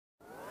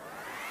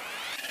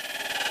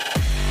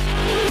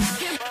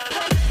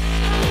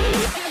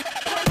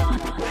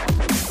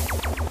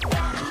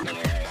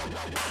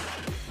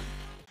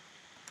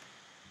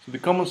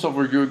common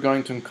software you're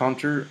going to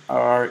encounter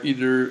are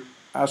either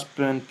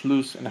Aspen,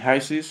 Plus, and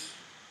HYSYS.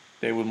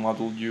 They will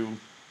model you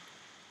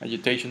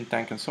agitation,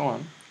 tank, and so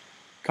on.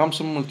 Comes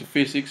some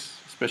multiphysics,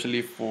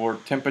 especially for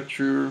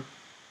temperature,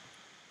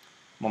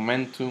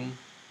 momentum,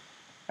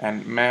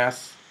 and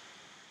mass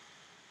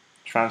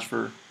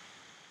transfer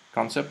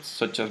concepts,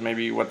 such as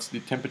maybe what's the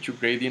temperature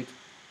gradient,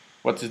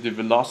 what is the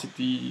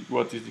velocity,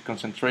 what is the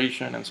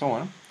concentration, and so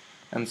on.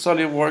 And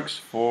Solidworks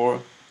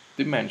for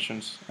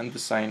dimensions and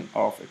design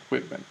of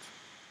equipment.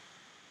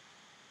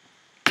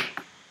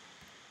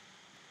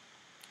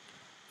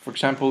 For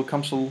example,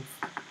 COMSOL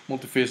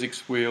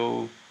multiphysics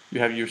you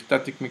have your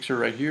static mixer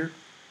right here,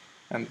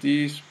 and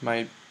this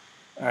might,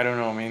 I don't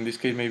know, in this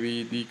case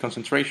maybe the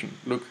concentration.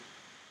 Look,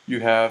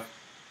 you have,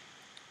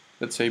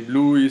 let's say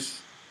blue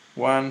is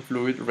one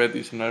fluid, red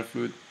is another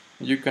fluid.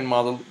 You can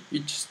model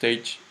each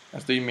stage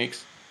as they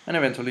mix, and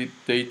eventually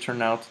they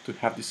turn out to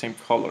have the same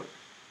color.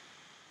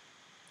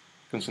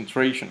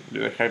 Concentration,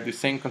 they have the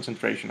same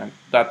concentration, and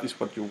that is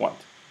what you want.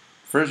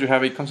 First you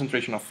have a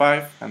concentration of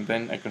 5 and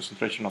then a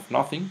concentration of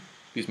nothing.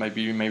 This might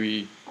be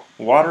maybe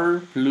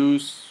water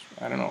plus,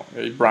 I don't know,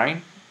 a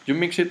brine. You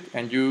mix it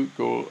and you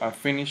go and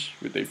finish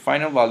with a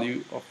final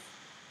value of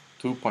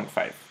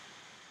 2.5.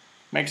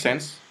 Makes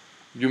sense.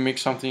 You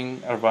mix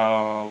something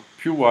about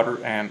pure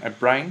water and a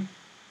brine,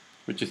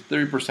 which is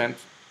 30%,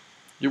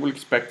 you will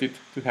expect it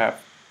to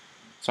have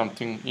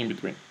something in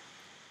between.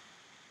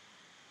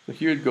 So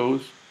here it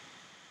goes,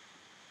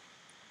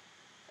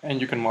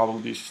 and you can model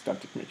this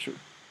static mixture.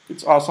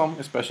 It's awesome,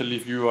 especially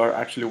if you are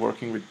actually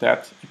working with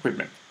that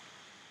equipment.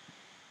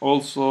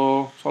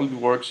 Also,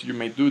 SolidWorks, you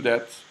may do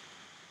that.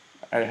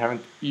 I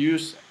haven't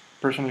used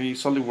personally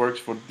SolidWorks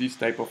for this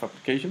type of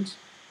applications,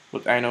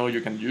 but I know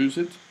you can use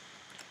it.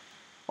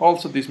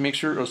 Also, this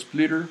mixer or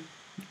splitter,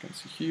 you can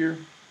see here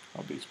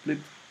how they split.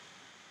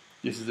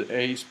 This is the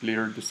A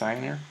splitter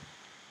designer.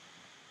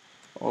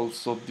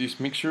 Also,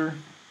 this mixer,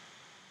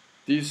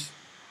 this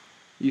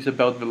is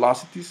about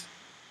velocities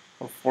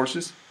of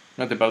forces,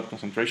 not about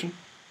concentration.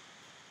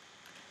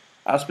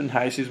 Aspen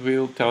HYSYS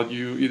will tell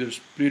you either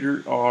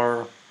splitter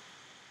or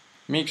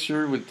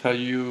mixer will tell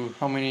you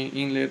how many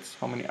inlets,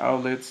 how many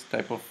outlets,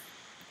 type of,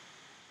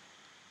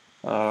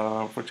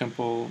 for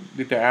example,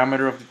 the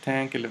diameter of the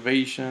tank,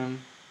 elevation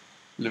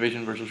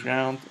versus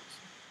ground.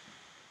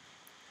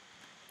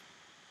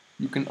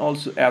 You can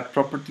also add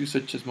properties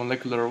such as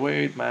molecular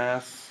weight,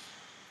 mass,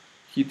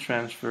 heat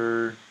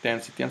transfer,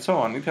 density, and so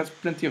on. It has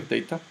plenty of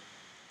data.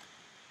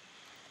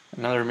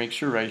 Another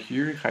mixture right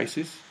here,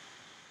 HYSYS.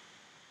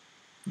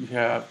 You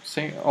have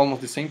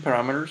almost the same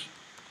parameters.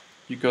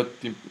 You got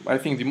I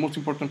think the most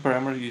important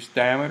parameter is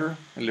diameter,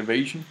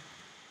 elevation,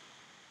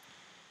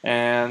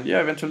 and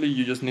yeah, eventually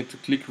you just need to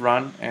click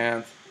run,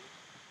 and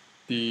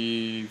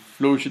the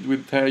flow sheet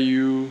will tell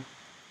you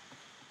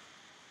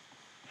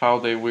how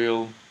they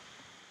will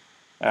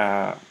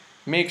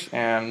mix,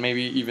 and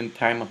maybe even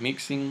time of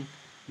mixing,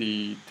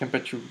 the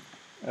temperature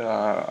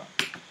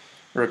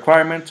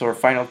requirements or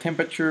final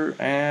temperature,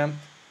 and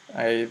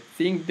I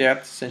think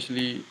that's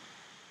essentially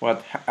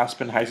what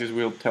Aspen HYSYS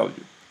will tell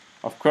you.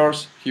 Of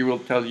course, he will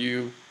tell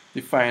you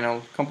the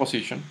final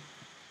composition.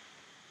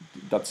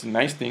 That's a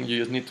nice thing. You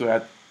just need to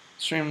add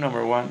stream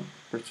number 1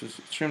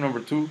 versus stream number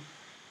 2,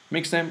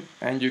 mix them,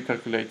 and you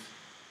calculate.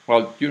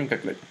 Well, you don't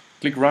calculate.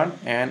 Click run,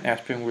 and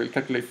Aspen will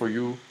calculate for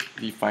you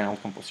the final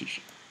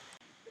composition.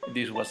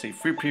 This was a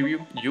free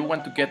preview. You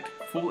want to get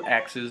full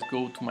access,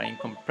 go to my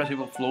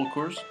Compressible Flow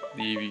course.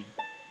 The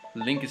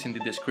link is in the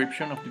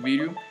description of the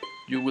video.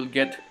 You will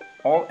get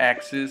all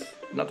access.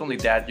 Not only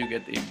that, you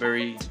get a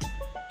very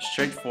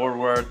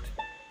straightforward,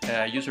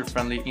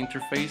 user-friendly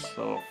interface.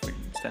 So for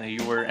instance,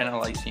 you were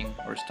analyzing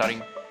or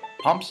studying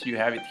pumps, you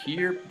have it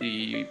here,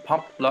 the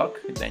pump block,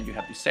 and then you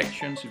have the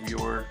sections. If you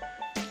were,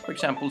 for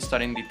example,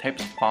 studying the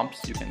types of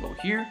pumps, you can go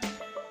here,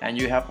 and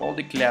you have all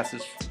the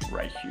classes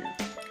right here.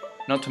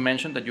 Not to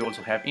mention that you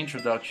also have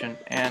introduction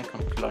and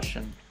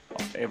conclusion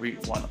of every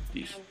one of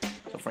these.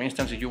 So for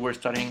instance, if you were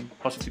studying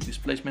positive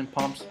displacement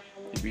pumps,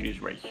 the video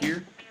is right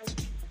here.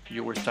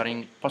 You were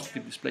studying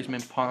positive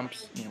displacement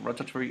pumps in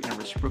rotatory and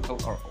reciprocal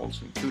are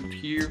also included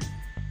here.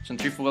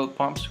 Centrifugal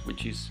pumps,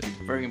 which is a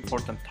very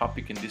important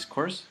topic in this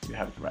course, you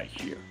have it right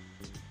here.